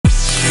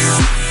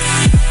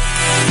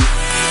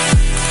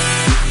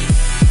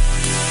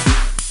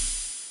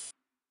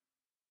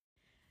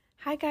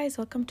Hi guys,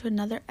 welcome to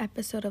another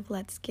episode of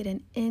Let's Get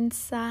an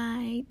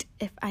Insight.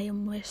 If I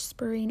am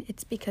whispering,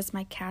 it's because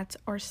my cats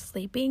are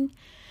sleeping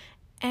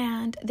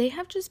and they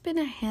have just been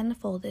a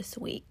handful this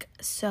week.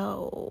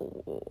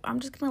 So I'm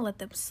just gonna let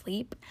them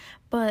sleep.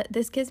 But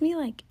this gives me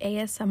like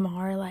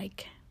ASMR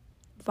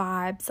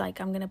vibes,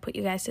 like I'm gonna put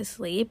you guys to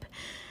sleep.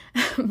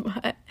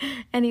 But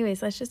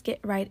anyways, let's just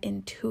get right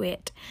into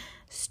it.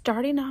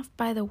 Starting off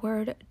by the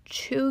word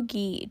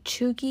cheugy.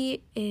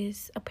 Cheugy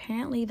is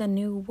apparently the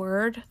new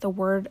word, the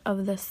word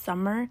of the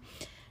summer.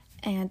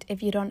 And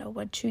if you don't know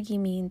what cheugy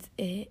means,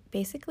 it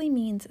basically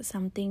means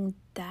something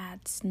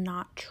that's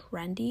not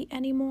trendy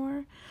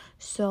anymore.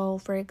 So,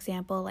 for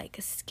example, like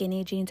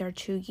skinny jeans are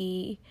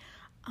cheugy.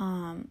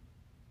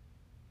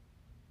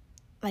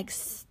 Like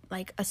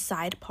a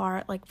side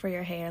part, like for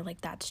your hair,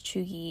 like that's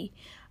cheugy.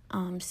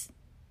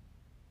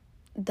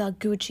 The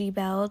Gucci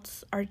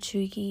belts are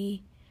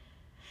cheugy.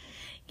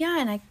 Yeah,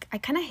 and I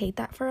kind of hate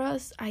that for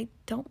us. I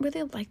don't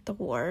really like the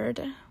word.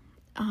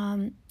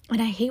 And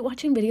I hate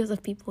watching videos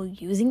of people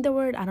using the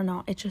word. I don't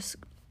know. It's just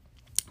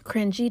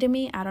cringy to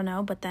me. I don't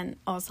know. But then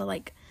also,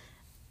 like,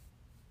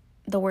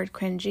 the word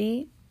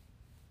cringy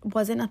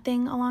wasn't a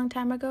thing a long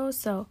time ago.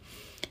 So,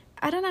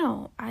 I don't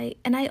know. I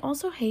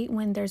also hate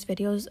when there's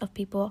videos of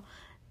people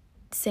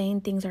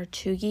saying things are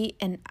cheugy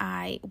and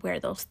I wear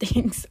those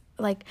things.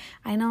 Like,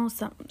 I know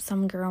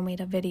some girl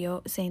made a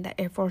video saying that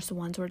Air Force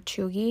Ones were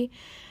cheugy.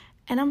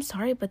 And I'm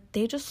sorry, but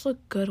they just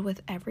look good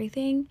with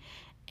everything.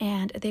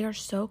 And they are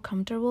so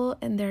comfortable.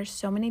 And there's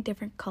so many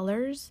different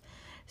colors.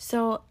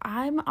 So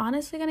I'm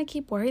honestly going to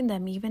keep wearing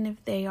them, even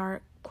if they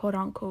are quote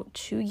unquote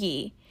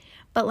cheugy.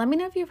 But let me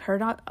know if you've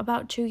heard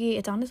about cheugy.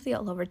 It's honestly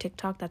all over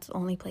TikTok. That's the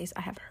only place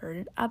I have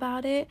heard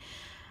about it.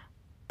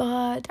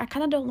 But I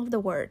kind of don't love the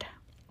word.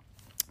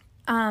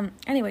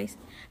 Anyways,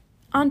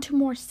 on to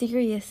more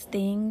serious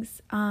things.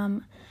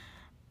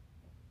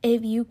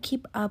 If you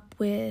keep up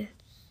with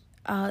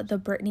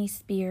the Britney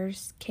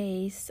Spears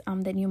case,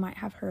 then you might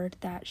have heard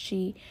that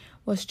she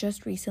was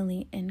just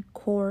recently in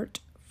court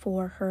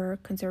for her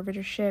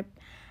conservatorship.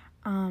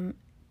 And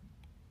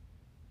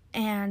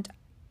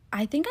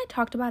I think I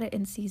talked about it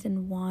in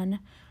season 1.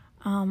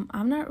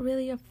 I'm not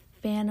really a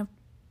fan of...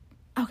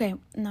 Okay,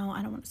 no,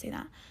 I don't want to say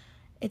that.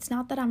 It's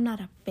not that I'm not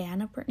a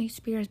fan of Britney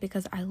Spears,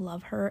 because I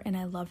love her and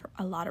I love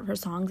a lot of her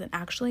songs. And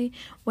actually,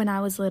 when I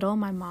was little,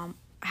 my mom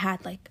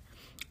had like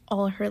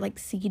all her like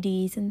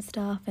CDs and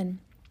stuff and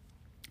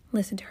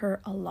listened to her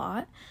a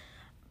lot.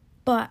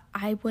 But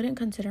I wouldn't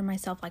consider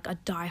myself like a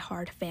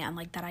diehard fan,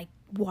 like that I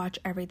watch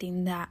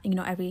everything that,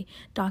 every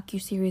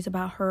docuseries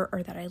about her,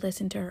 or that I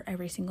listen to her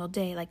every single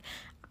day, like,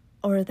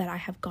 or that I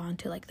have gone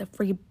to like the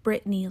Free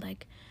Britney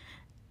like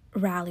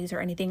rallies or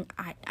anything.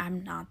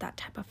 I'm not that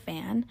type of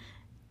fan.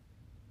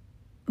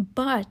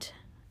 But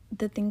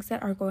the things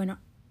that are going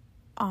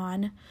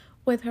on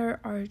with her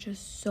are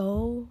just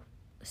so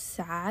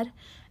sad.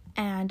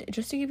 And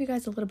just to give you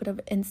guys a little bit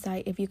of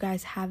insight, if you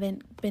guys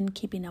haven't been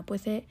keeping up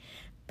with it,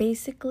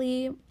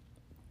 basically,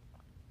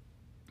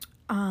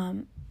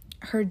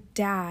 her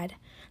dad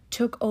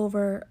took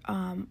over,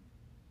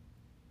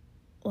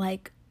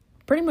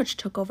 pretty much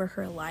took over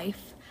her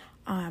life.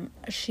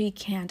 She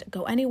can't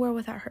go anywhere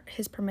without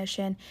his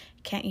permission,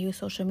 can't use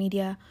social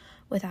media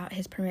without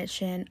his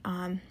permission,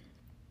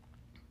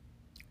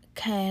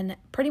 can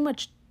pretty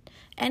much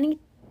any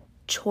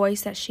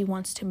choice that she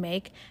wants to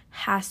make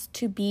has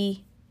to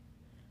be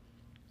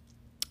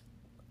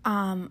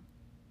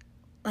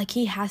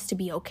he has to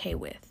be okay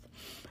with.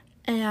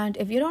 And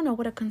if you don't know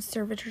what a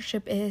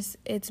conservatorship is,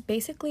 it's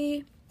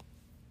basically,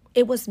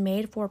 it was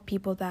made for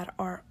people that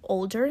are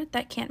older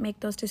that can't make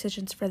those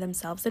decisions for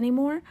themselves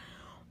anymore,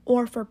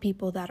 or for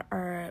people that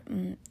are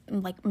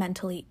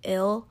mentally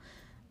ill,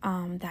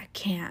 that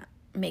can't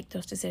make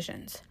those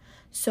decisions.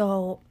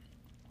 So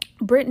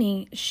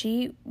Britney,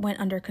 she went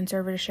under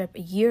conservatorship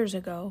years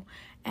ago,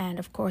 and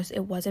of course it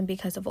wasn't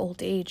because of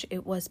old age.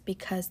 It was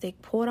because they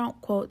quote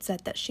unquote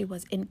said that she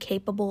was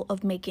incapable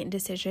of making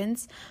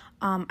decisions.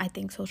 I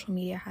think social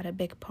media had a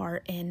big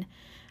part in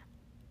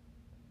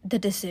the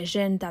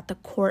decision that the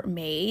court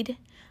made,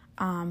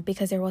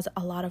 because there was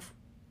a lot of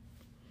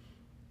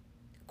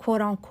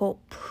quote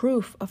unquote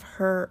proof of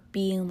her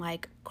being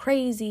like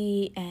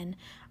crazy and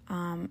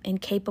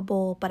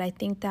incapable. But I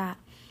think that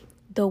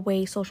the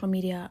way social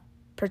media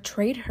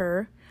portrayed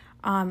her,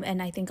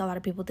 and I think a lot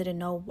of people didn't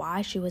know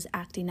why she was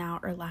acting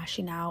out or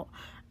lashing out.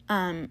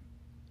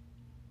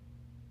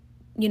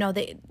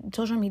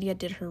 Social media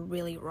did her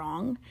really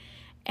wrong,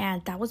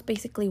 and that was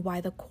basically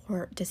why the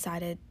court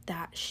decided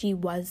that she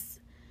was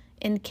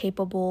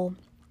incapable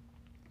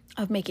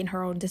of making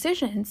her own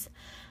decisions.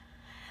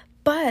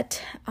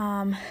 But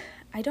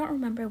I don't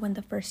remember when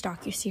the first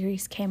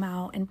docuseries came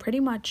out and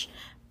pretty much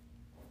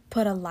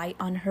put a light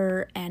on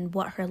her and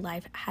what her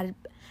life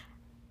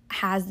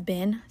has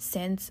been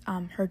since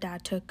her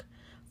dad took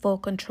full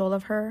control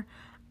of her,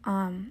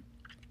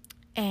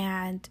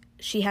 and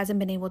she hasn't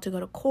been able to go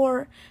to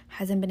court,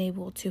 hasn't been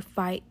able to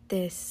fight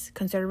this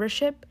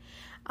conservatorship.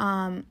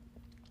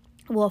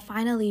 Well,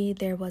 finally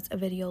there was a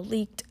video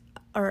leaked,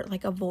 or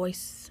like a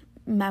voice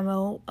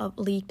memo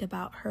leaked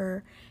about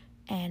her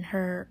and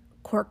her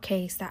court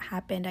case that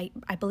happened,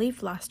 I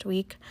believe last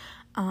week.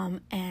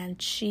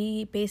 And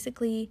she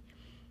basically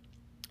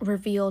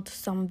revealed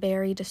some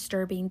very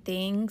disturbing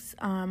things.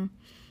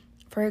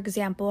 For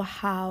example,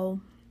 how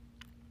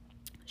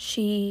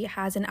she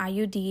has an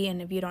IUD,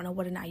 and if you don't know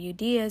what an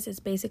IUD is, it's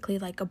basically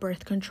like a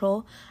birth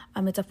control.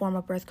 It's a form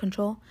of birth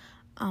control.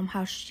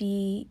 How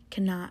she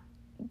cannot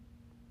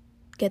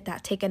get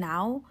that taken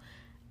out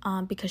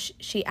because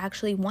she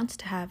actually wants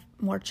to have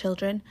more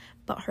children,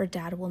 but her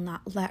dad will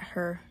not let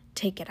her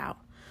take it out.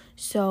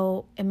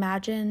 So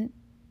imagine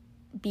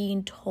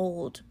being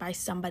told by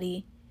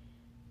somebody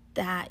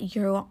that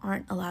you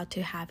aren't allowed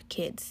to have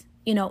kids,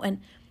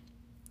 and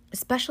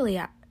especially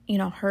at,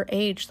 her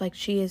age, like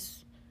she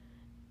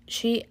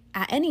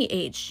at any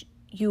age,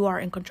 you are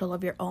in control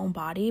of your own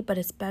body, but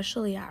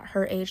especially at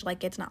her age,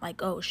 like it's not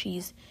like, oh,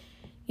 she's,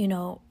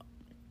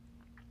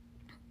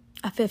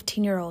 a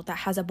 15-year-old that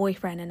has a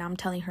boyfriend and I'm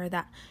telling her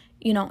that,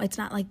 it's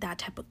not like that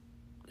type of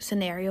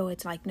scenario.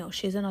 It's like, no,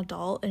 she's an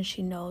adult and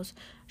she knows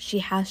she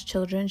has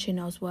children. She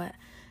knows what,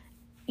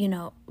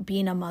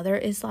 being a mother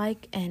is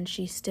like, and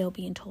she's still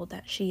being told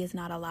that she is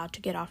not allowed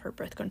to get off her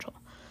birth control.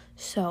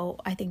 So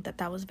I think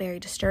that was very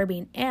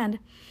disturbing. And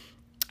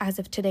as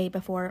of today,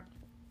 before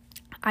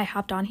I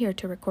hopped on here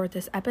to record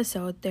this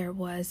episode, there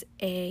was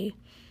a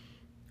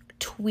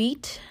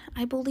tweet,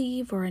 I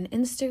believe, or an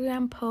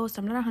Instagram post.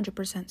 I'm not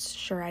 100%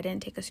 sure. I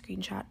didn't take a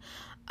screenshot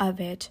of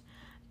it,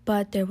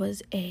 but there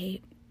was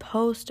a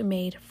post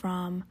made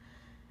from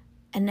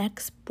an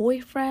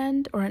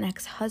ex-boyfriend or an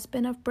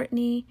ex-husband of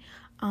Britney,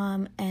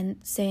 and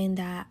saying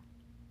that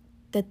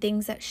the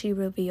things that she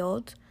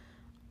revealed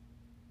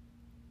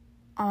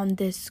on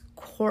this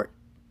court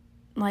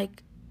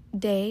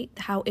day,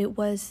 how it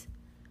was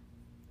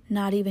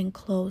not even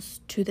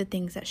close to the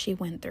things that she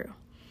went through.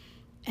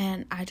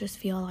 And I just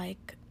feel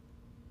like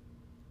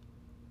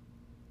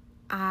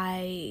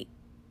I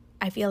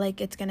feel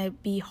like it's going to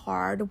be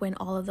hard when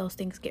all of those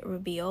things get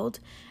revealed,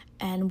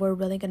 and we're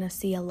really going to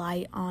see a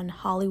light on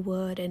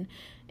Hollywood and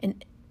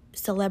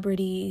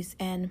celebrities.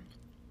 And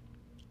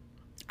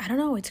I don't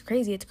know, it's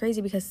crazy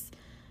because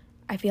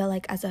I feel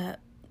like as a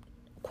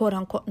quote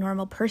unquote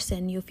normal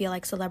person, you feel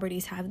like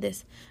celebrities have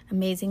this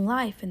amazing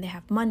life and they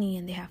have money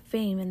and they have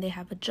fame and they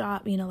have a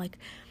job,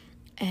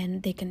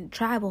 and they can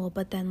travel.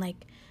 But then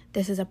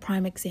this is a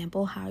prime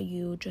example how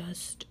you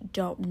just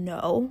don't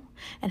know,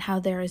 and how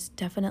there is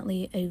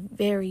definitely a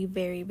very,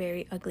 very,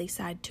 very ugly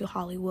side to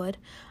Hollywood.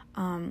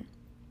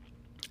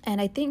 And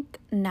I think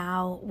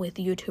now with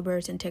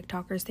YouTubers and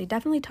TikTokers, they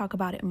definitely talk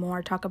about it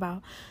more, talk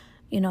about,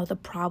 the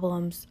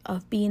problems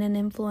of being an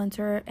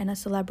influencer and a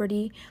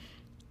celebrity.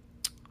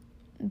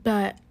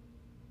 But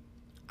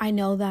I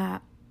know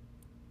that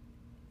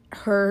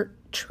her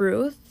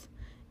truth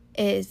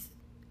is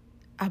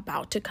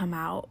about to come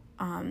out.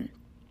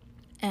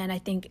 And I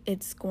think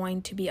it's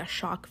going to be a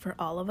shock for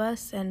all of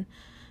us. And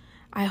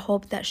I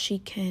hope that she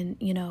can,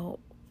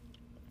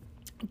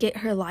 get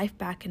her life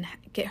back and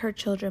get her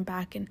children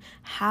back and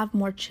have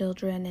more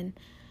children.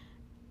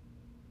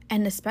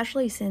 And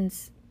especially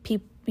since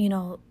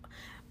people,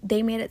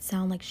 they made it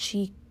sound like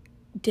she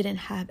didn't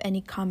have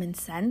any common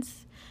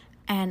sense.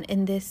 And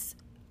in this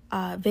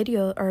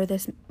video or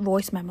this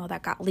voice memo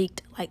that got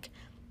leaked,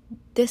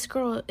 this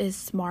girl is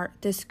smart.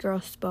 This girl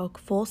spoke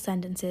full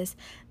sentences.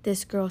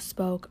 This girl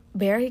spoke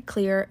very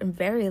clear and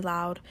very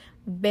loud,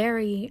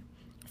 very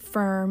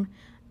firm.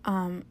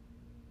 And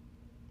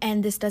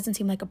this doesn't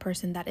seem like a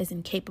person that is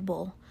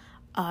incapable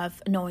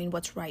of knowing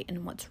what's right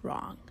and what's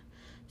wrong.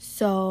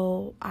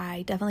 So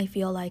I definitely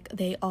feel like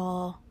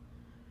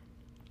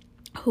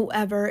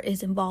whoever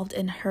is involved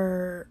in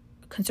her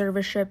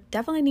conservatorship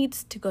definitely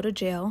needs to go to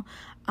jail.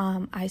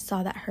 I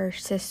saw that her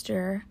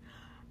sister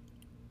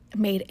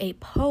made a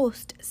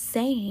post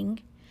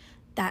saying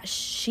that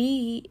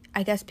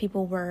I guess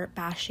people were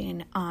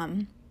bashing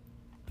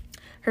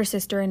her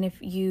sister. And if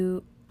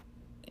you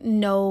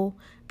know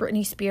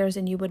Britney Spears,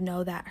 and you would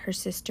know that her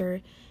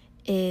sister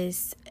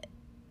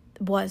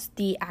was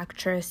the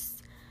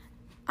actress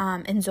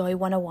in Zoe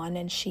 101,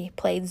 and she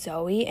played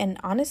Zoe. And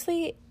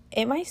honestly,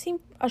 it might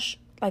seem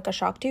like a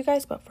shock to you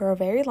guys, but for a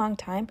very long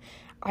time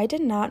I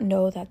did not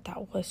know that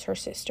was her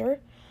sister.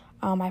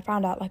 I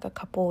found out a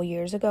couple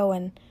years ago,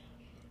 and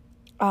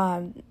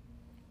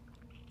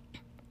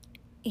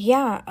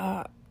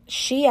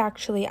she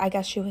actually, I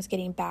guess she was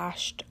getting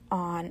bashed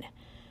on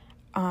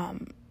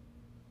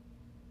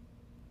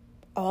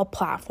all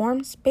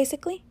platforms,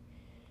 basically,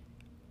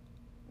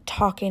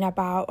 talking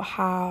about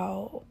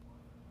how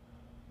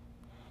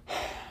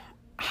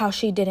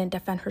she didn't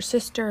defend her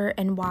sister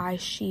and why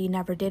she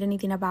never did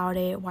anything about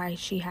it, why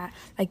she had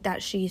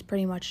that she's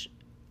pretty much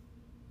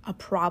a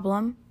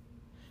problem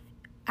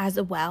as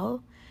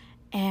well.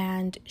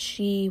 And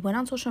she went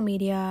on social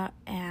media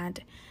and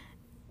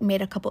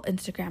made a couple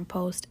Instagram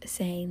posts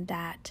saying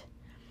that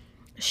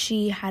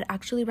she had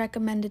actually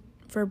recommended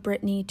for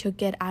Britney to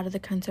get out of the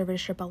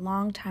conservatorship a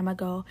long time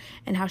ago,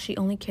 and how she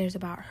only cares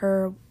about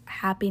her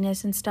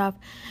happiness and stuff.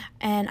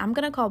 And I'm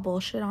gonna call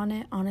bullshit on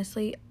it,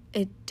 honestly.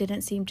 it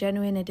didn't seem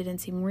genuine, it didn't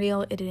seem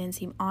real, it didn't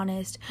seem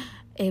honest.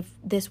 If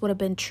this would have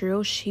been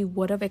true, she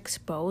would have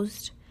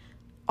exposed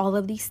all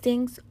of these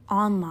things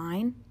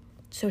online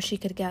so she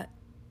could get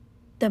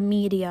the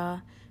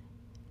media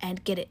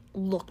and get it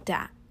looked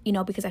at, you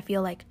know, because I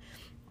feel like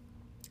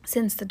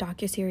since the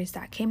docuseries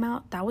that came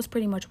out, that was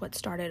pretty much what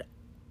started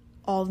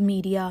all the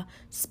media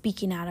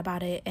speaking out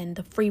about it, and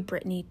the Free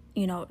Britney,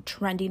 you know,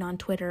 trending on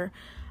Twitter,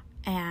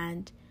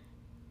 and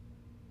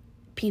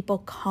people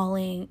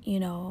calling, you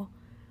know,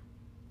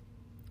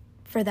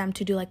 for them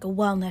to do like a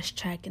wellness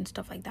check and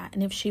stuff like that.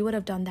 And if she would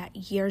have done that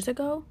years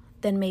ago,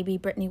 then maybe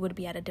Britney would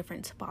be at a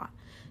different spot.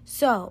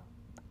 So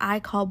I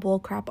call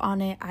bullcrap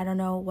on it. I don't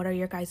know. What are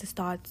your guys'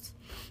 thoughts?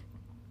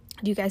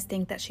 Do you guys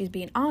think that she's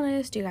being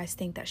honest? Do you guys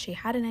think that she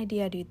had an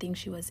idea? Do you think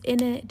she was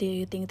in it? Do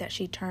you think that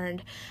she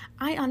turned?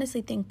 I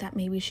honestly think that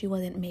maybe she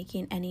wasn't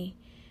making a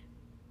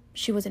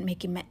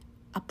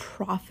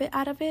profit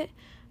out of it,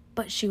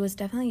 but she was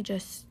definitely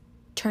just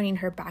turning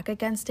her back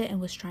against it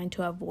and was trying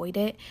to avoid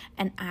it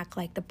and act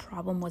like the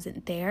problem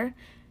wasn't there.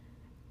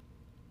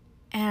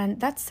 And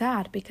that's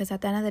sad, because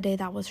at the end of the day,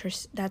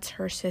 that's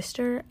her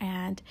sister,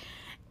 and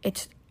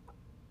it's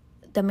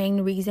the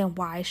main reason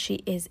why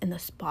she is in the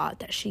spot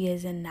that she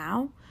is in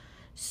now.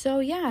 So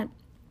yeah,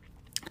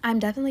 I'm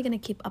definitely going to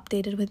keep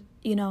updated with,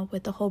 you know,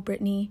 with the whole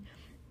Britney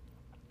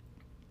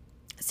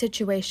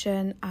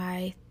situation.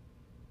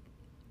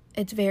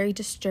 It's very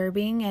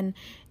disturbing, and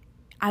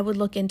I would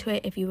look into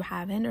it if you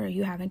haven't, or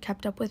you haven't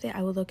kept up with it.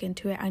 I would look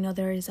into it. I know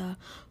there is a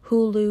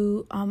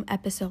Hulu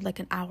episode, like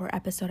an hour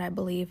episode, I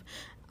believe,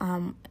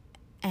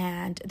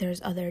 and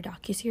there's other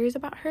docuseries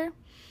about her.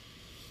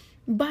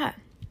 But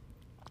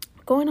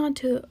going on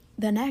to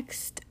the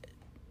next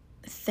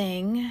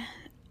thing,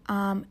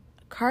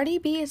 Cardi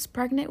B is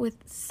pregnant with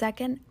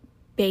second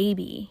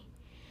baby,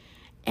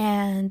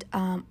 and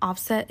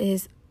Offset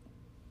is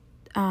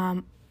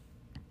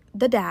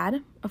the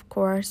dad, of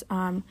course.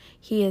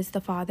 He is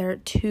the father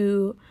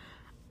to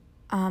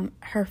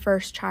her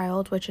first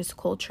child, which is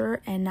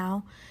Culture, and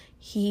now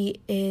he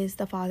is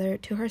the father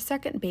to her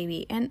second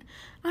baby. And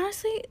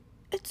honestly,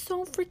 it's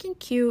so freaking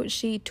cute.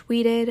 She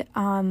tweeted,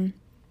 and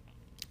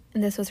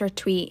this was her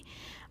tweet.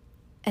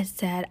 It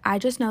said, "I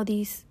just know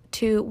these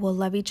two will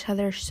love each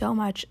other so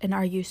much and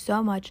argue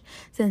so much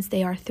since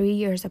they are 3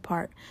 years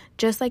apart,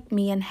 just like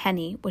me and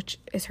Henny," which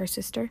is her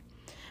sister.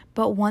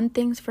 "But one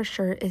thing's for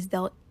sure is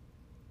they'll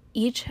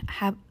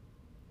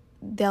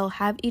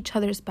have each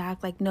other's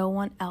back like no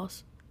one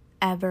else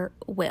ever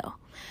will."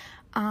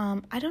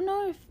 I don't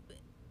know if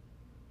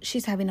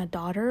she's having a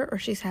daughter or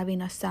she's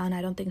having a son.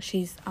 I don't think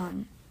she's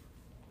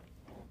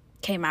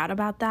came out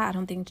about that. I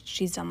don't think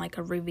she's done like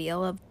a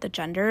reveal of the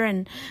gender,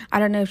 and I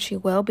don't know if she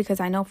will, because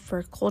I know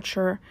for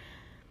Culture,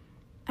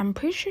 I'm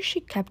pretty sure she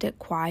kept it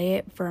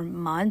quiet for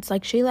months.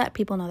 Like, she let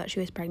people know that she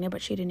was pregnant,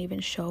 but she didn't even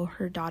show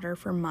her daughter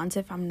for months,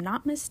 if I'm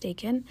not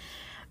mistaken.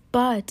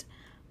 But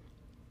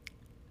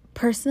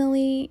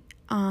personally,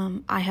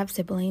 I have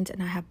siblings,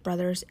 and I have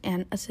brothers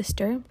and a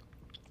sister.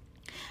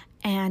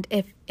 And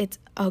if it's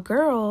a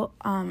girl,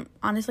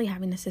 honestly,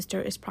 having a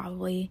sister is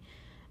probably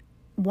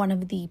one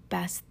of the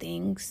best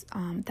things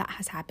that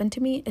has happened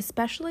to me.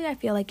 Especially, I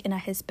feel like in a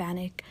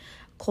Hispanic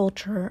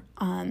culture,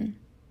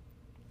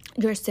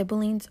 your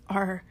siblings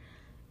are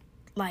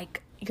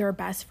like your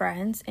best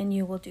friends, and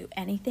you will do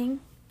anything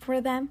for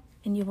them,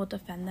 and you will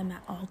defend them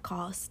at all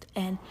costs,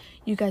 and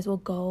you guys will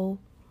go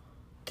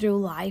through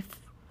life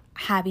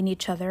having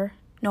each other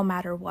no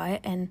matter what.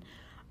 And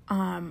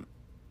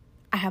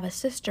I have a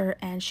sister,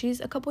 and she's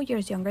a couple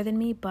years younger than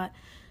me, but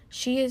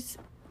she is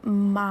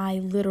my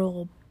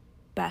literal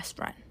best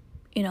friend.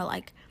 You know,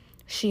 like,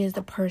 she is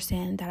the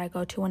person that I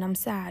go to when I'm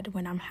sad,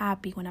 when I'm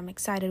happy, when I'm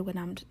excited, when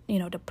I'm, you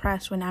know,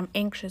 depressed, when I'm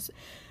anxious.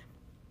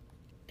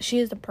 She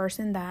is the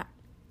person that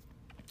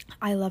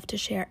I love to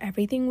share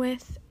everything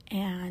with.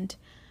 And,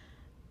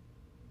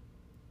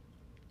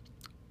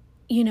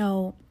 you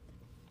know,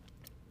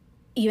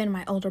 even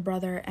my older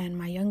brother and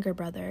my younger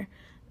brother,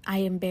 I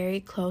am very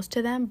close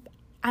to them.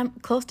 I'm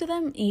close to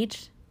them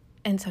each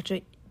in such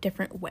a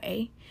different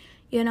way,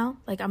 you know?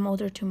 Like, I'm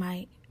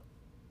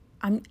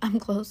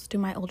close to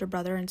my older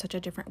brother in such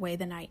a different way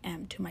than I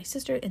am to my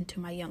sister and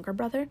to my younger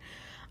brother.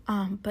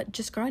 But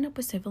just growing up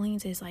with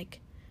siblings is, like,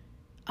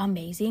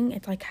 amazing.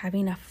 It's like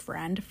having a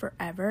friend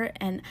forever.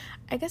 And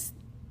I guess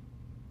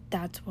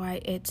that's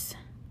why it's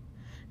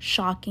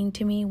shocking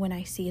to me when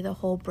I see the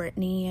whole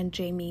Britney and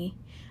Jamie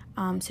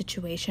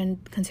situation,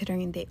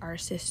 considering they are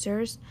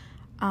sisters.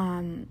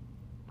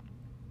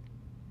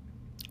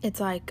 It's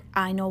like,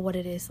 I know what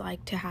it is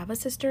like to have a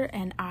sister,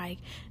 and I,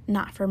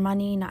 not for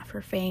money, not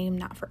for fame,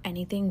 not for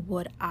anything,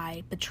 would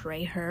I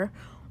betray her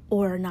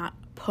or not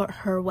put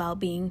her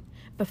well-being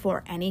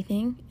before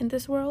anything in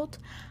this world.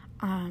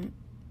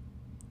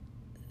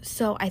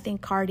 So I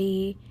think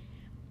Cardi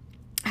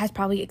has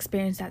probably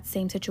experienced that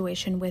same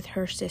situation with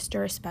her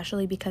sister,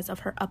 especially because of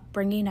her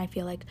upbringing. I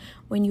feel like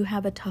when you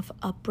have a tough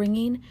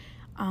upbringing,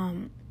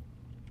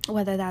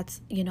 whether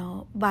that's, you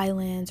know,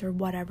 violence or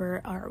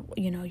whatever, or,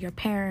 you know, your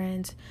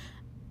parents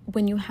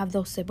when you have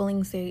those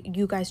siblings,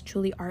 you guys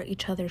truly are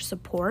each other's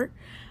support.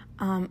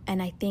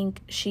 And I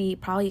think she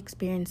probably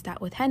experienced that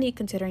with Henny,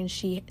 considering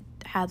she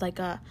had like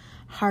a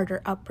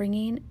harder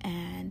upbringing.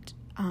 And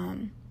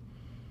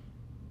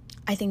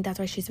I think that's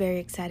why she's very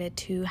excited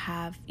to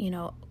have,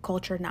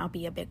 Culture now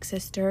be a big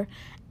sister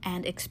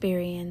and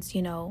experience,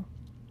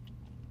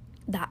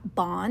 that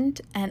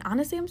bond. And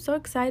honestly, I'm so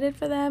excited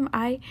for them.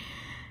 I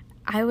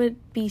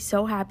would be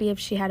so happy if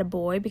she had a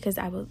boy, because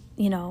I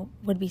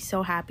would be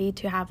so happy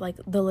to have like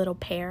the little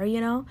pair,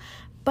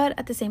 but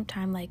at the same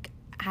time, like,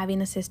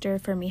 having a sister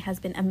for me has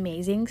been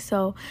amazing.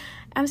 So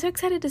I'm so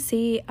excited to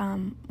see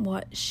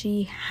what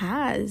she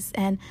has,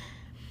 and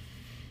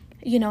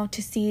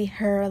to see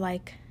her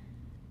like,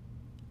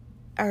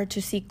 or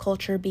to see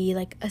Culture be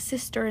like a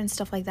sister and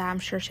stuff like that. I'm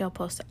sure she'll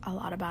post a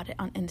lot about it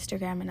on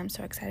Instagram, and I'm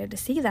so excited to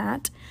see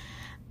that.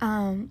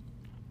 On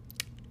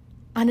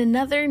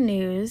another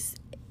news,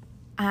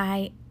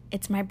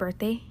 it's my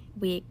birthday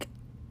week.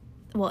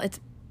 Well, it's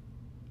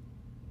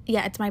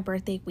my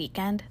birthday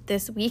weekend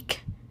this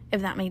week,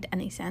 if that made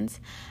any sense.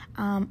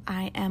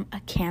 I am a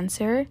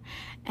Cancer,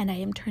 and I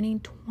am turning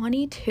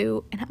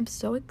 22, and I'm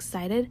so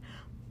excited.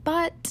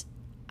 But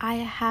I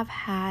have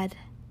had,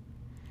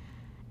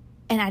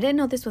 and I didn't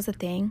know this was a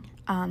thing,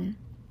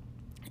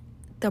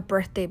 the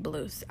birthday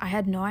blues. I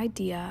had no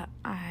idea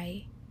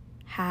I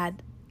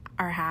had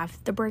or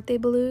have the birthday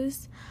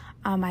blues.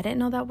 I didn't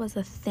know that was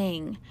a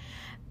thing.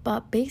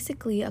 But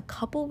basically, a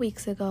couple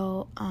weeks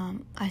ago,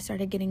 I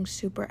started getting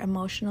super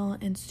emotional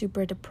and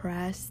super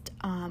depressed.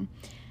 A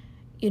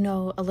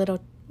little,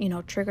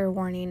 trigger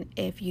warning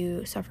if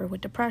you suffer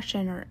with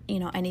depression or,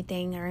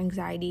 anything, or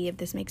anxiety, if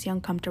this makes you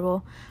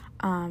uncomfortable.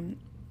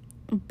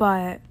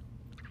 But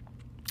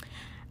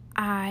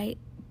I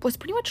was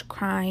pretty much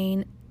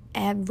crying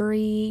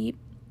every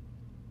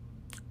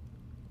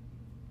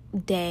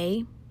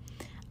day.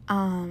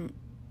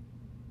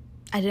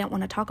 I didn't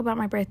want to talk about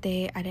my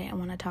birthday. I didn't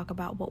want to talk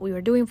about what we were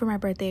doing for my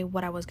birthday,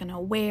 what I was going to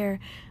wear.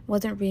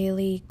 Wasn't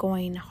really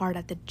going hard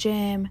at the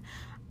gym.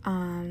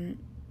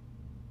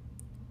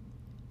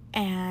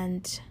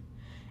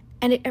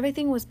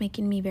 Everything was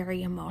making me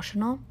very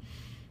emotional.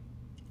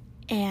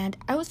 And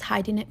I was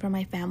hiding it from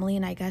my family,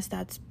 and I guess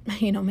that's,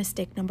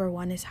 mistake number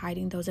one, is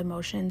hiding those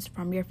emotions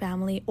from your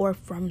family or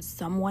from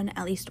someone,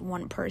 at least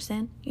one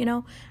person,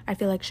 I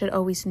feel like should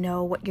always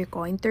know what you're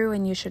going through,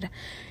 and you should,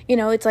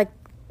 it's like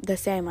the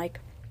same,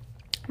 like,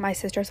 my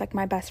sister's like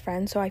my best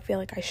friend, so I feel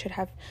like I should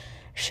have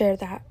shared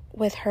that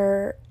with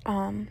her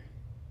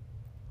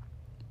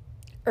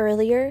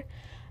earlier.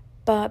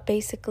 But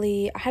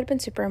basically, I had been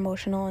super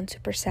emotional and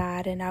super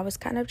sad, and I was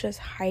kind of just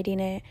hiding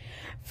it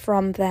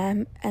from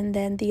them. And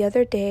then the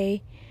other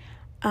day,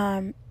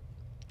 I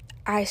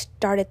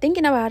started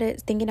thinking about,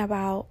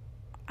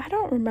 I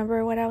don't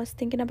remember what I was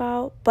thinking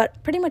about,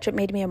 but pretty much it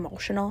made me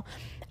emotional.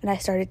 And I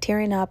started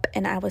tearing up,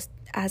 and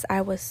as I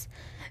was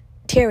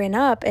tearing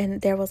up, and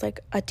there was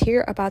like a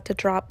tear about to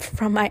drop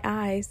from my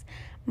eyes,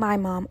 my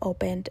mom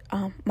opened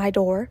my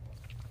door.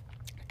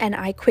 And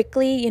I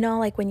quickly,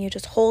 like when you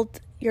just hold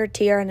your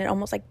tear and it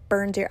almost like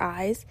burns your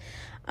eyes.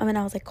 And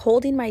I was like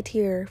holding my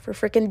tear for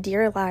freaking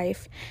dear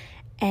life.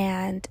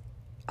 And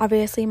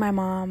obviously my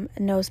mom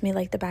knows me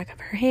like the back of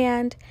her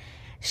hand.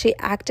 She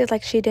acted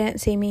like she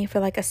didn't see me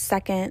for like a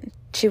second.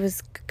 She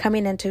was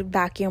coming in to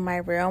vacuum my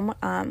room.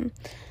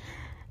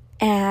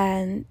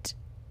 And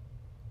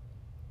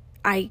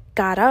I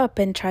got up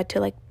and tried to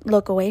like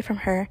look away from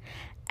her.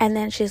 And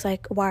then she's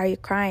like, "Why are you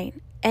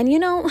crying?" And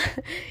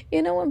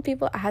when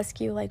people ask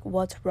you like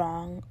what's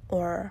wrong,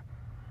 or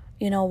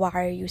why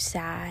are you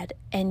sad,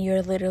 and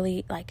you're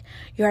literally like,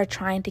 you are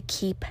trying to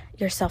keep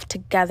yourself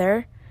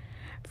together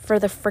for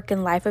the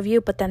freaking life of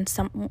you, but then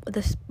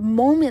this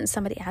moment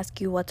somebody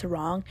asks you what's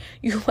wrong,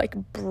 you like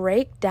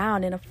break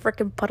down in a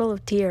freaking puddle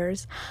of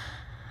tears.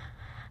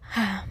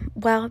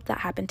 Well, that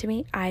happened to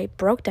me. I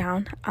broke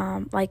down.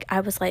 Like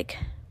I was like,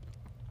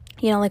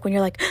 like when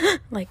you're like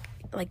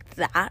like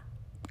that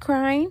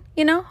crying,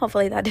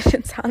 hopefully that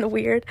didn't sound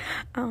weird.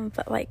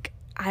 But like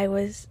I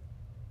was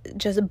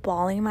just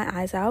bawling my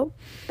eyes out,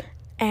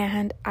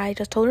 and I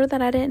just told her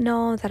that I didn't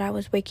know that I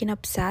was waking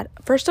up sad.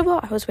 First of all,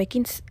 I was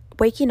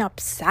waking up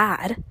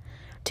sad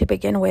to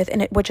begin with,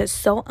 and which is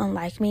so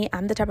unlike me.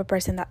 I'm the type of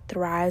person that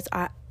thrives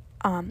at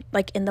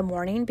like in the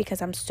morning,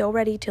 because I'm so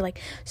ready to like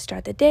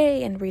start the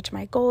day and reach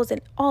my goals and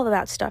all of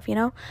that stuff,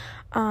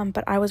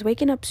 but I was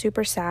waking up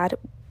super sad,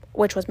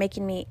 which was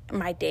making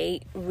my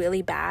day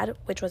really bad,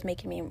 which was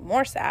making me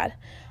more sad.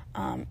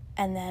 And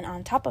then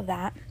on top of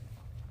that,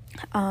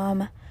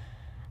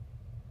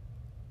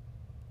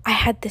 I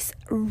had this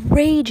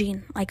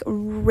raging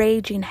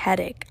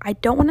headache. I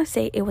don't want to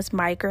say it was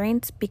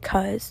migraines,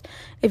 because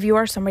if you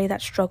are somebody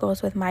that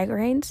struggles with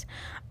migraines,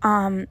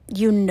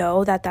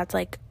 that's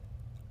like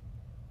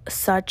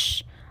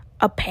such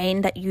a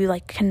pain that you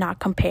like cannot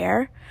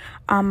compare.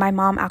 My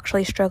mom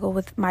actually struggled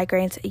with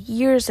migraines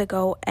years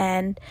ago,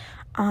 and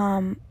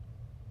I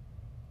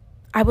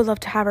would love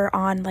to have her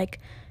on like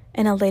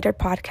in a later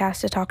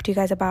podcast to talk to you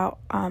guys about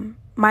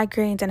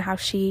migraines and how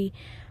she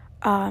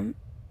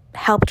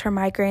helped her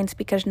migraines,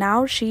 because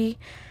now she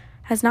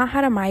has not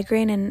had a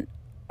migraine in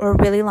a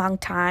really long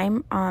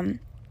time.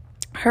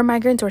 Her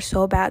migraines were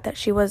so bad that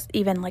she was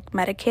even like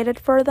medicated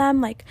for them.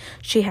 Like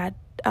she had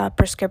a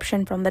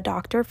prescription from the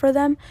doctor for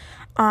them,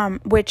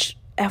 which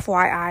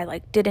FYI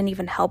like didn't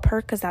even help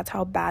her, because that's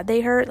how bad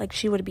they hurt. Like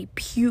she would be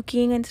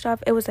puking and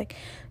stuff. It was like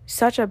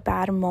such a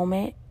bad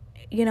moment,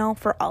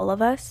 for all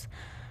of us.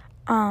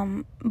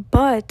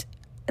 But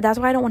that's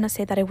why I don't want to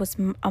say that it was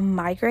a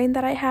migraine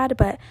that I had,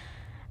 but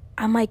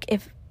I'm like,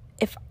 if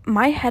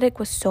my headache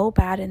was so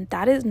bad and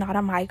that is not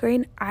a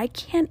migraine, I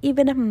can't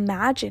even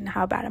imagine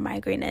how bad a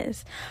migraine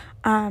is.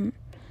 But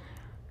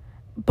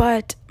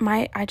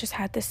I just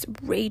had this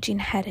raging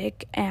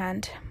headache,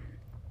 and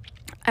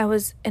I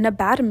was in a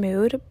bad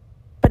mood,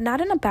 but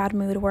not in a bad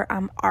mood where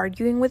I'm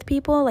arguing with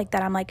people, like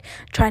that I'm like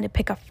trying to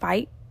pick a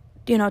fight,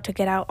 to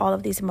get out all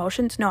of these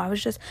emotions. No, I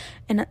was just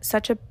in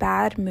such a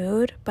bad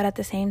mood, but at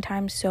the same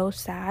time so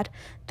sad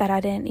that I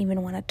didn't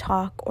even want to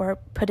talk or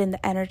put in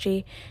the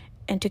energy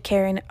into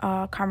carrying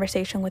a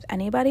conversation with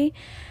anybody.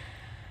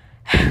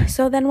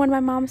 So then when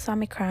my mom saw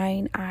me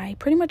crying, I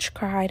pretty much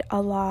cried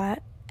a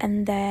lot.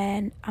 And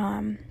then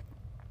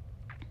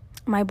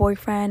my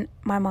boyfriend,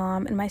 my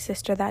mom, and my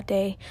sister that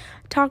day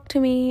talked to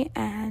me,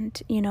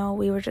 and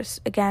we were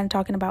just again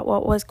talking about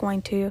what we were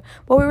going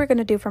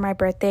to do for my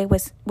birthday,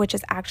 which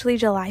is actually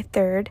July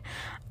 3rd.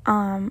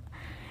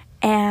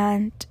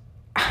 And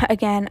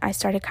again, I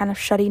started kind of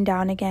shutting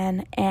down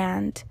again,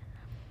 and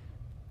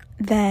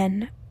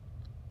then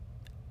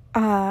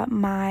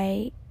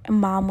my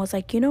mom was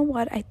like, "You know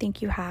what I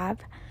think you have?"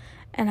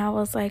 And I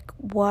was like,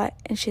 "What?"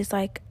 And she's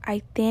like,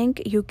 "I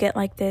think you get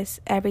like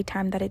this every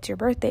time that it's your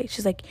birthday."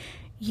 She's like,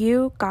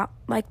 "You got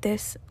like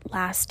this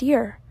last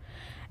year."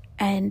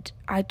 And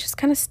I just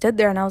kind of stood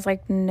there and I was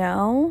like,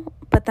 "No."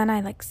 But then I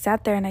like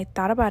sat there and I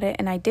thought about it,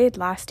 and I did.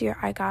 Last year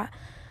I got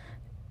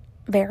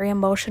very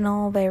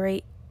emotional,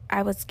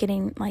 I was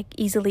getting like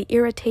easily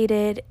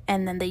irritated,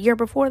 and then the year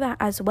before that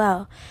as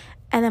well.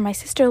 And then my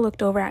sister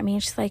looked over at me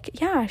and she's like,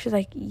 "Yeah," she's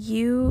like,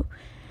 "You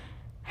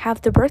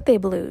have the birthday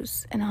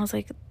blues." And I was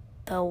like,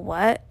 "The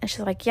what?" And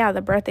she's like, "Yeah,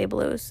 the birthday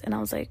blues." And I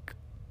was like,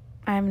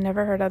 "I've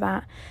never heard of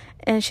that."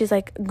 And she's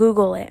like,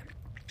 "Google it,"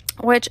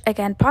 which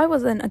again probably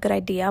wasn't a good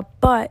idea,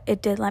 but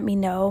it did let me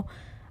know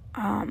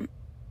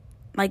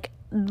like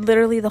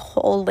literally the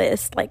whole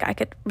list, like I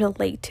could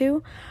relate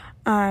to.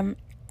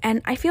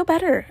 And I feel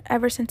better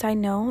ever since I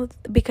know,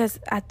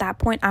 because at that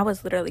point I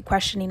was literally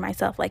questioning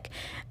myself, like,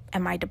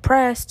 am I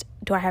depressed?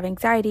 Do I have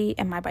anxiety?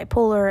 Am I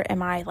bipolar?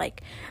 Am I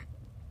like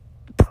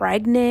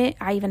pregnant?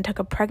 I even took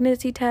a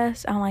pregnancy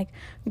test. I'm like,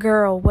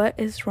 girl, what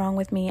is wrong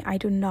with me? I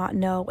do not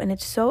know. And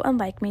it's so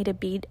unlike me to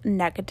be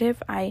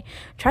negative. I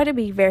try to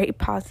be very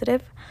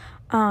positive,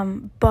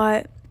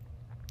 but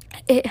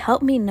it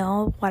helped me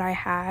know what I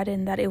had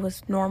and that it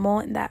was normal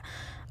and that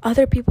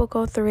other people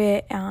go through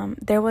it.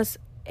 There was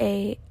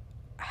a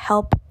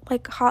help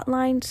like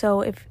hotline,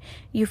 so if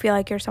you feel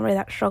like you're somebody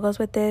that struggles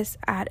with this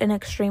at an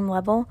extreme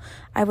level,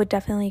 I would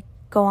definitely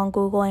go on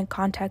Google and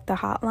contact the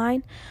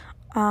hotline.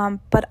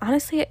 But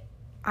honestly,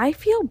 I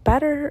feel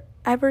better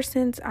ever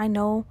since I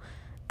know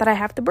that I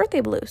have the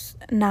birthday blues.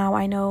 Now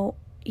I know,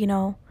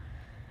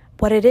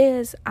 what it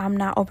is. I'm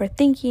not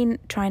overthinking,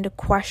 trying to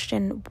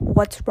question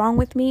what's wrong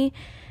with me.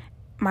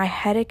 My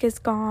headache is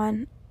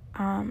gone.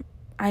 I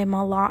am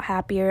a lot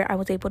happier. I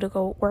was able to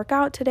go work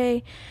out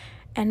today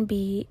and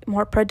be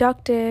more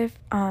productive.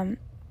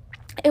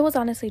 It was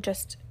honestly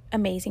just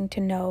amazing to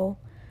know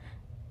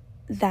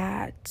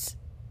that,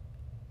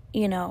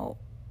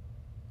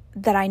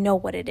 that I know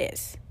what it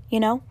is,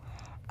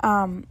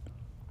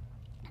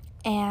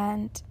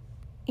 and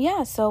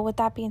yeah, so with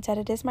that being said,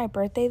 it is my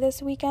birthday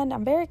this weekend.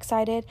 I'm very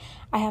excited.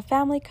 I have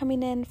family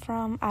coming in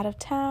from out of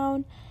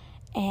town,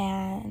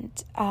 and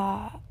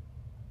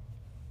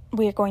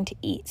we are going to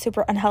eat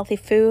super unhealthy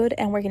food,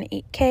 and we're going to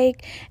eat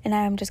cake, and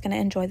I'm just going to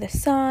enjoy the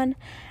sun.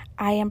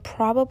 I am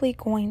probably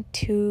going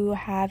to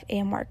have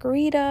a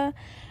margarita,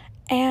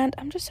 and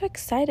I'm just so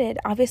excited.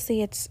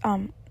 Obviously, it's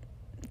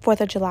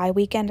 4th of July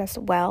weekend as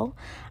well,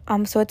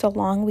 so it's a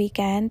long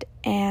weekend,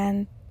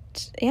 and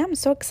yeah, I'm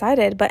so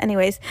excited. But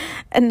anyways,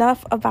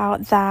 enough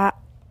about that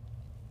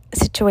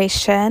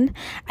situation.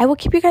 I will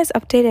keep you guys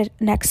updated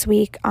next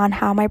week on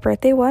how my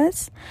birthday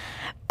was.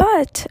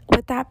 But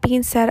with that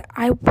being said,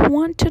 I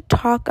want to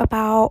talk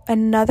about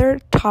another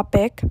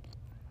topic,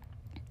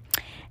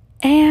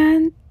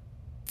 and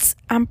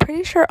I'm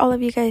pretty sure all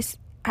of you guys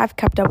have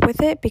kept up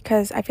with it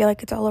because I feel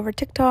like it's all over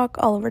TikTok,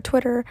 all over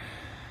Twitter,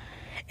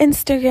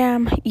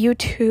 Instagram,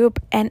 YouTube,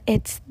 and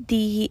it's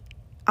the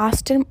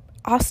Austin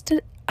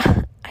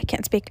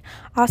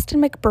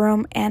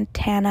McBroom and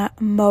Tana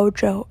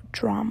Mongeau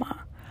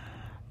drama.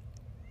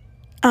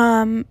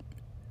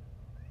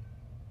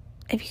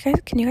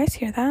 Can you guys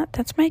hear that?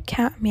 That's my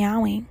cat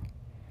meowing.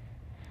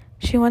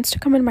 She wants to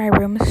come in my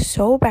room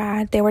so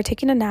bad. They were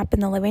taking a nap in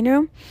the living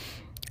room,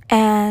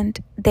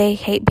 and they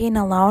hate being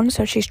alone,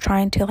 so she's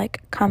trying to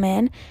like come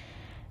in.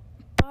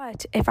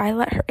 But if I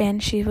let her in,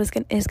 she is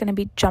gonna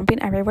be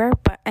jumping everywhere.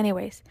 But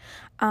anyways,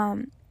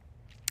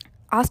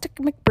 Austin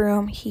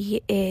McBroom,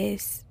 he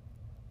is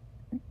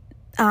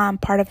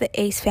part of the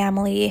Ace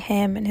family,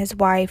 him and his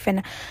wife,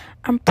 and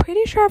I'm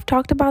pretty sure I've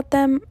talked about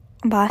them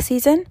last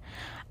season.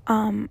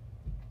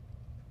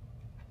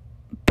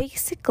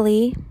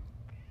 Basically,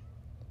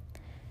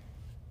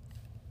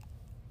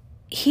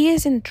 he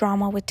is in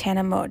drama with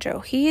Tana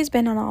Mongeau. He has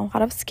been on a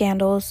lot of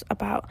scandals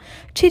about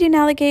cheating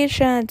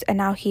allegations, and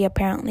now he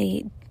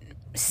apparently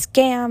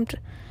scammed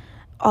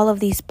all of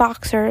these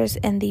boxers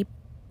in the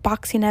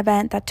boxing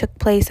event that took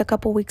place a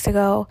couple weeks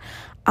ago.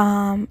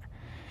 But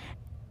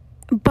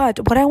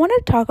what I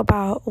wanted to talk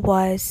about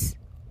was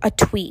a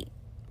tweet.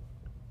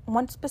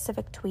 One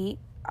specific tweet.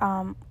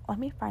 Let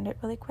me find it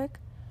really quick.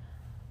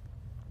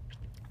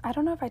 I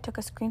don't know if I took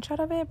a screenshot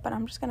of it, but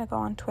I'm just going to go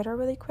on Twitter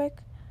really quick.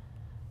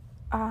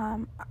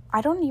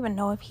 I don't even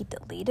know if he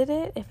deleted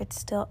it, if it's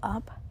still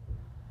up.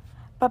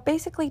 But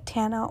basically,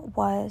 Tana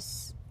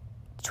was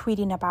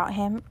tweeting about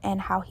him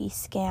and how he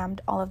scammed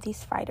all of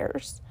these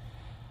fighters.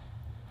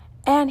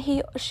 And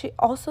she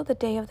also, the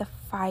day of the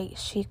fight,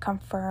 she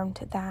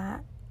confirmed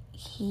that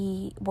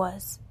he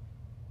was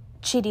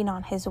cheating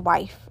on his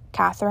wife,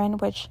 Catherine,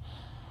 which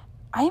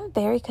I am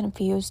very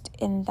confused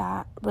in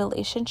that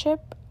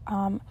relationship.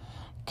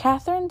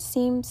 Catherine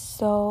seems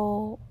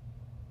so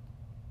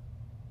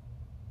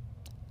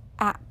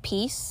at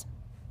peace,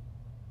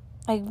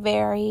 like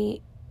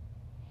very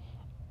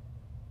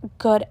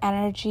good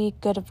energy,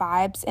 good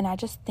vibes, and I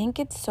just think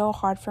it's so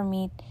hard for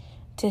me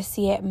to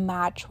see it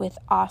match with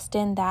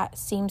Austin. That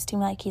seems to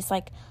me like he's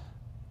like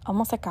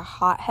almost like a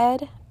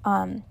hothead.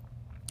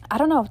 I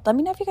don't know, let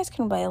me know if you guys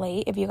can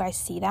relate, if you guys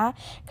see that,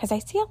 because I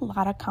see a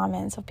lot of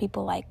comments of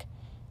people like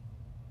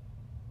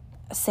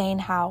saying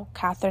how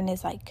Catherine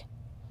is like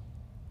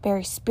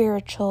very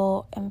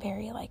spiritual and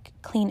very like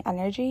clean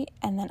energy,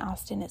 and then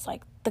Austin is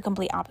like the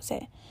complete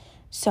opposite.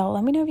 So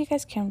let me know if you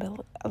guys can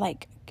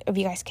if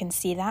you guys can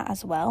see that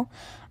as well.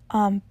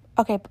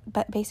 Okay,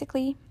 but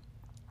basically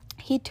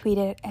he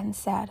tweeted and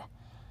said,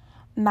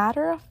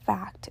 "Matter of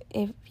fact,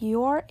 if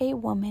you're a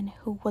woman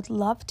who would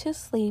love to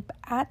sleep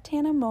at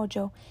Tana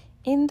Mongeau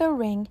in the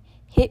ring,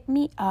 hit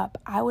me up.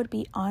 I would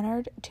be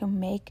honored to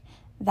make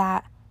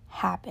that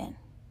happen."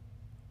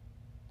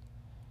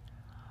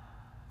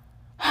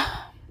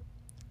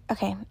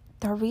 Okay,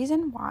 the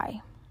reason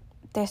why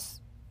this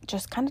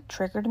just kind of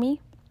triggered me.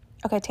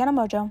 Okay, Tana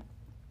Mongeau,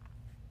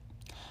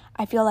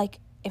 I feel like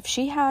if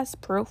she has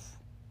proof,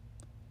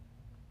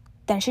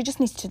 then she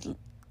just needs to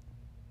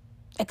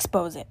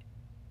expose it.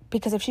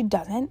 Because if she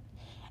doesn't,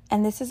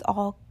 and this is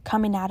all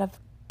coming out of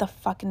the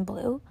fucking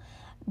blue,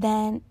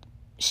 then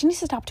she needs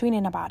to stop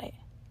tweeting about it,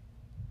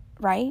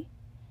 right?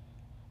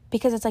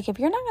 Because it's like, if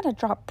you're not going to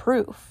drop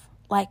proof,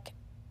 like,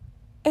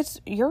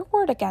 it's your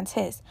word against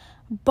his.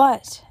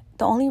 But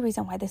the only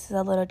reason why this is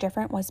a little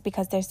different was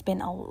because there's been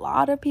a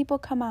lot of people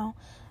come out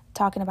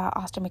talking about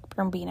Austin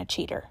McBroom being a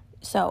cheater.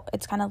 So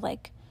it's kind of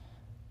like,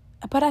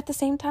 but at the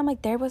same time,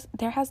 like,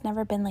 there has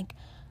never been like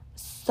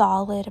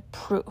solid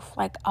proof,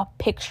 like a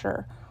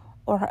picture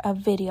or a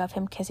video of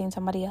him kissing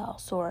somebody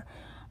else, or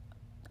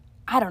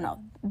I don't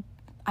know.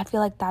 I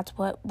feel like that's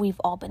what we've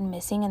all been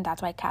missing, and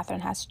that's why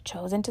Catherine has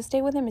chosen to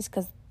stay with him, is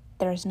because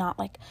there's not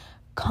like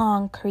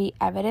concrete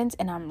evidence.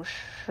 And I'm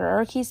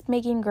sure he's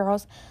making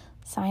girls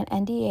sign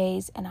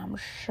NDAs, and I'm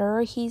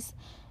sure he's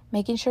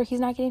making sure he's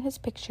not getting his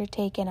picture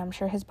taken. I'm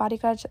sure his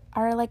bodyguards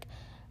are like,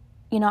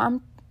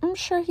 I'm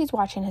sure he's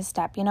watching his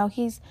step.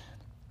 He's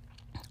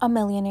a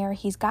millionaire,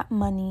 he's got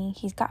money,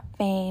 he's got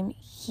fame,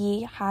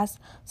 he has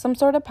some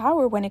sort of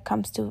power when it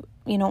comes to,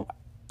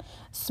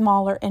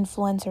 smaller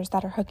influencers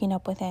that are hooking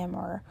up with him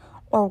or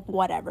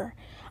whatever.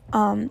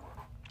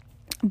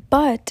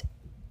 But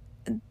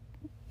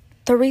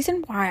the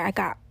reason why I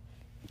got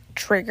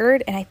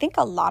triggered, and I think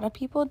a lot of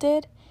people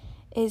did,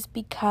 is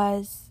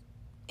because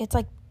it's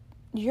like,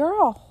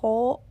 you're a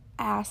whole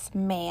ass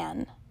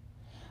man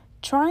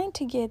trying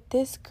to get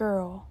this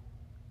girl,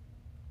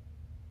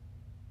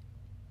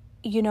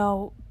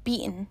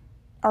 beaten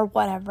or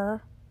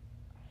whatever,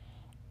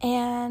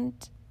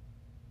 and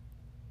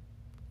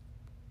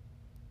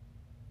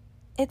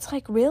it's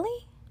like,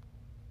 really?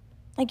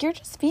 Like, you're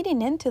just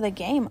feeding into the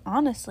game,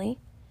 honestly,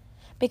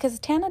 because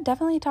Tana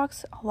definitely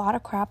talks a lot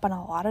of crap on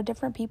a lot of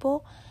different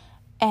people,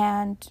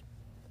 and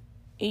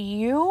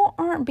you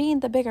aren't being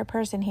the bigger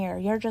person here.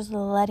 You're just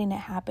letting it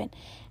happen.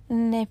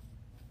 And if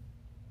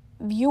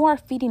you are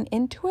feeding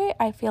into it,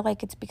 I feel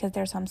like it's because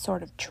there's some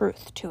sort of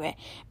truth to it.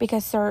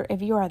 Because, sir,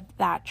 if you are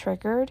that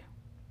triggered,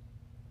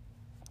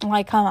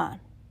 like, come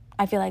on.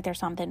 I feel like there's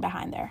something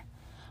behind there.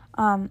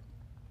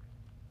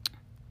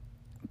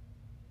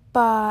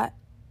 But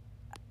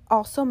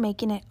also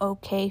making it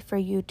okay for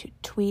you to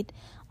tweet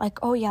like,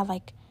 oh yeah,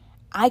 like,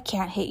 I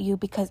can't hit you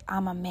because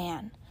I'm a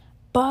man,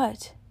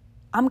 but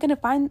I'm gonna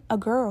find a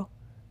girl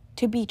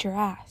to beat your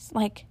ass.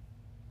 Like,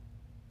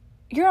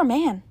 you're a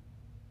man,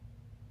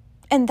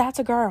 and that's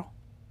a girl.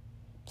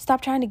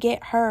 Stop trying to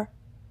get her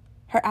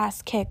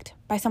ass kicked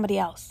by somebody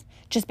else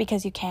just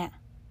because you can't.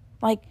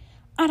 Like,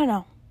 I don't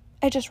know.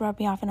 It just rubbed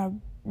me off in a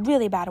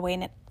really bad way,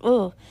 and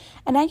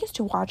and I used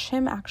to watch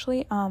him,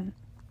 actually.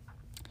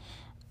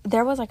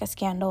 there was like a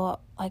scandal,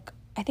 like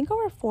I think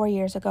over 4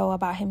 years ago,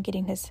 about him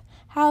getting his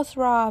house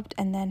robbed,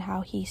 and then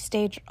how he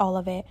staged all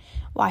of it.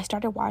 Well, I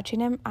started watching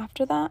him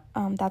after that.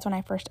 That's when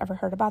I first ever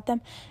heard about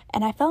them,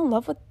 and I fell in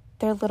love with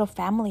their little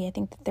family. I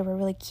think that they were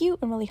really cute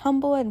and really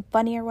humble and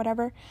funny or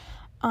whatever.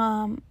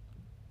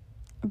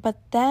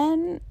 But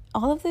then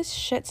all of this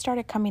shit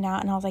started coming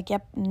out, and I was like,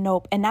 yep,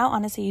 nope. And now,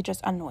 honestly, he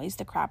just annoys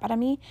the crap out of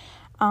me.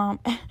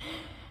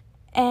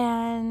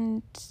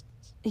 And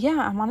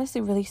yeah, I'm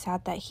honestly really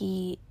sad that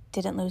he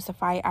didn't lose the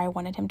fight. I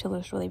wanted him to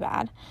lose really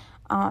bad.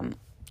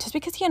 Just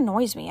because he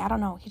annoys me. I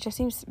don't know. He just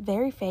seems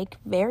very fake,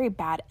 very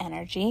bad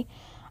energy.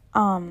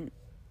 Yeah,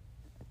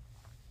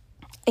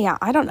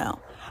 I don't know.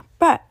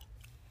 But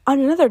on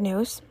another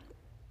news,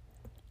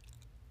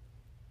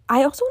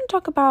 I also want to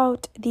talk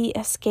about the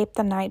Escape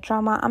the Night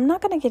drama. I'm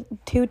not going to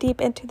get too deep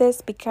into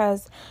this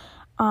because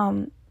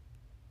I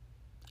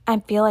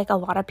feel like a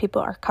lot of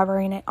people are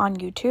covering it on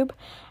YouTube.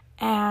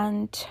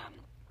 And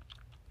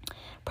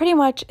pretty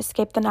much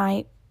Escape the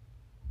Night,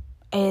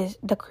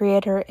 the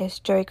creator is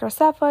Joey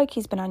Graceffa.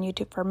 He's been on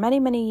YouTube for many,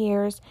 many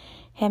years.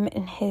 Him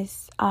and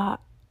his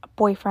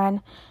boyfriend,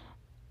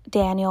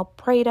 Daniel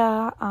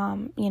Prada,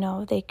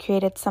 they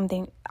created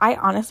something. I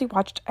honestly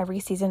watched every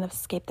season of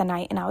Escape the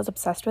Night, and I was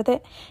obsessed with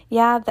it.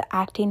 Yeah, the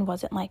acting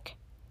wasn't like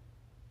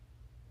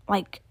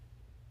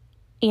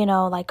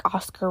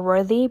Oscar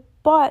worthy,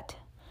 but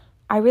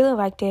I really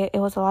liked it. It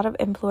was a lot of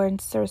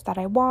influencers that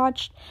I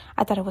watched.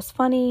 I thought it was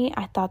funny.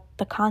 I thought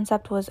the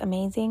concept was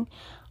amazing.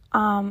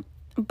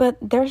 But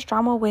there's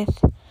drama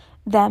with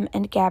them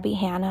and Gabby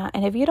Hanna.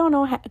 And if you don't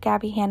know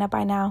Gabby Hanna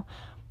by now,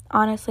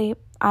 honestly,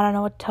 I don't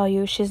know what to tell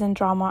you. She's in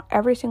drama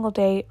every single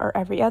day or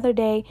every other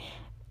day.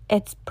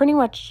 It's pretty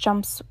much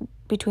jumps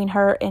between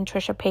her and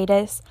Trisha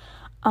Paytas.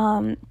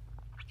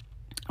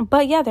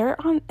 But yeah, they're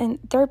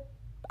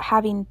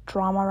having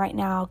drama right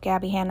now.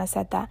 Gabby Hanna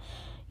said that,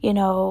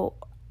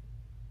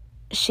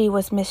 she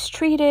was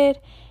mistreated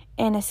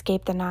in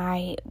Escape the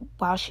Night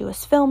while she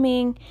was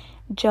filming.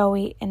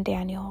 Joey and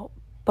Daniel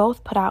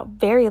both put out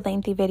very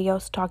lengthy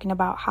videos talking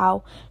about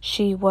how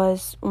she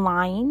was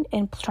lying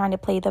and trying to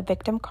play the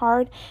victim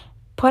card.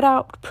 Put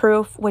out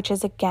proof, which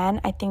is, again,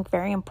 I think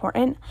very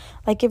important.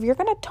 Like, if you're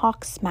going to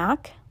talk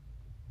smack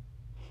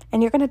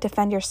and you're going to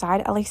defend your side,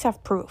 at least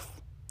have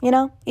proof.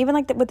 Even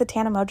like with the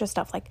Tana Mongeau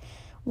stuff, like,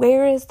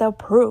 where is the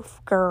proof,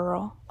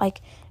 girl?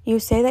 Like, you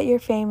say that you're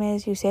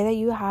famous, you say that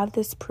you have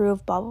this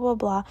proof, blah, blah, blah,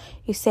 blah.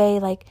 You say,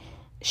 like,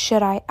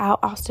 should I out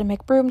Austin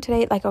McBroom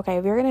today? Like, okay,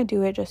 if you're going to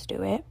do it, just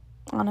do it,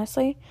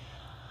 honestly.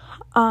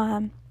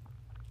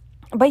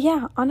 But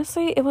yeah,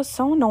 honestly, it was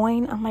so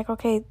annoying. I'm like,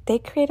 okay, they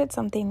created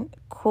something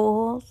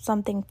cool,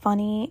 something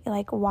funny.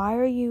 Like, why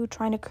are you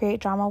trying to create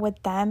drama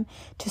with them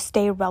to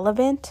stay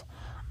relevant?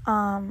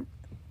 But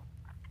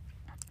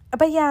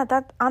yeah,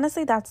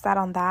 that's that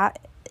on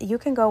that. You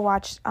can go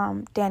watch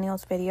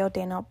Daniel's video,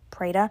 Daniel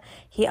Prada.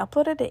 He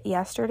uploaded it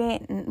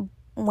yesterday, and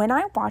when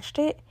I watched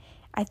it,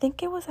 I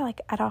think it was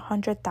like at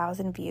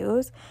 100,000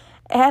 views.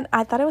 And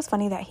I thought it was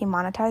funny that he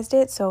monetized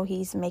it, so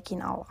he's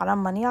making a lot of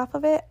money off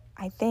of it,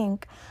 I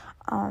think.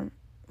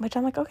 Which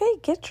I'm like, okay,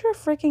 get your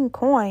freaking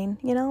coin,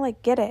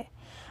 get it.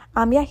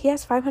 Yeah, he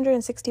has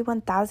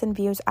 561,000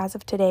 views as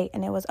of today,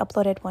 and it was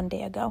uploaded 1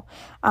 day ago.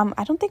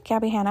 I don't think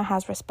Gabby Hanna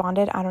has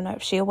responded. I don't know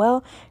if she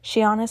will.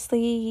 She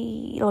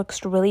honestly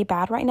looks really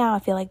bad right now. I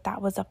feel like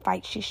that was a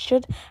fight she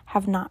should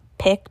have not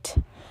picked.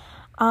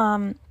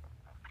 But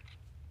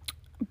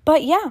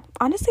yeah,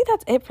 honestly,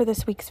 that's it for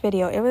this week's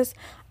video. It was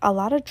a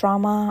lot of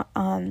drama,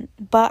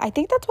 but I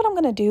think that's what I'm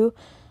going to do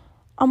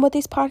with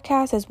these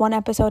podcasts. Is one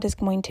episode is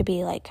going to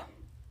be like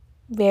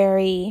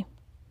very,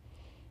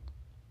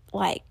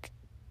 like,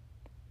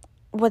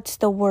 what's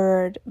the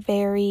word?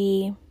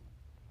 Very,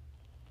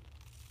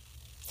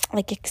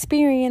 like,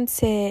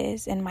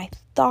 experiences and my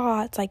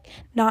thoughts, like,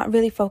 not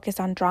really focused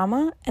on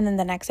drama. And then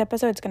the next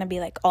episode, it's going to be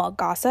like all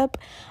gossip.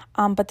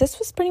 But this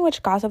was pretty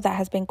much gossip that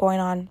has been going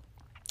on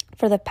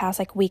for the past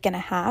like week and a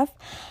half.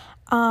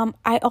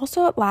 I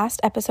also, last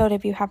episode,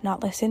 if you have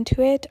not listened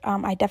to it,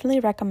 I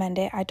definitely recommend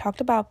it. I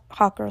talked about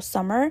Hot Girl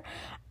Summer,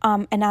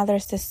 and now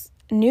there's this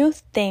new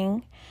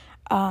thing,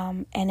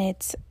 and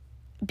it's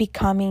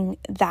Becoming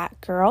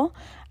That Girl.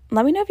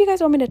 Let me know if you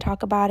guys want me to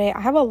talk about it.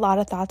 I have a lot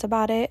of thoughts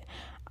about it,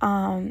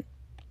 and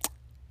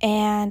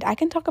I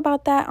can talk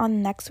about that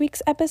on next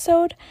week's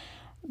episode.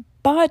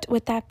 But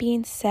with that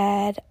being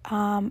said,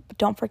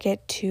 don't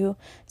forget to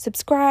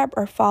subscribe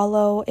or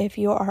follow if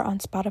you are on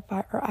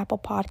Spotify or Apple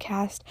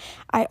Podcast.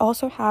 I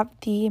also have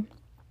the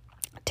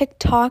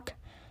TikTok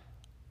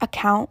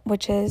account,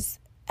 which is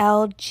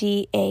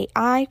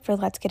LGAI for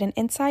Let's Get an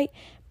Insight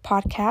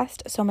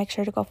podcast. So make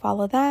sure to go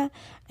follow that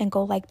and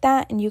go like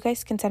that. And you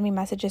guys can send me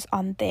messages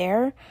on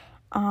there,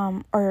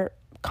 or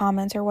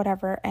comments or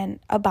whatever, and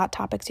about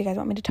topics you guys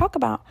want me to talk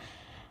about.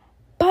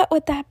 But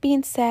with that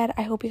being said,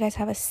 I hope you guys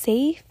have a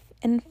safe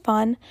and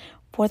fun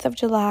 4th of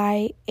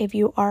July. If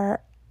you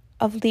are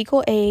of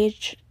legal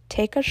age,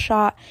 take a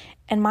shot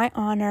in my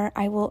honor.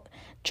 I will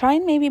try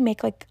and maybe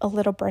make like a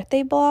little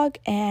birthday blog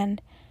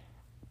and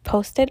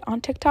post it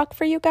on TikTok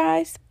for you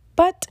guys.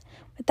 But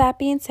with that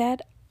being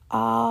said,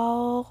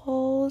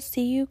 I'll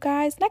see you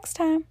guys next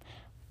time.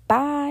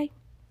 Bye.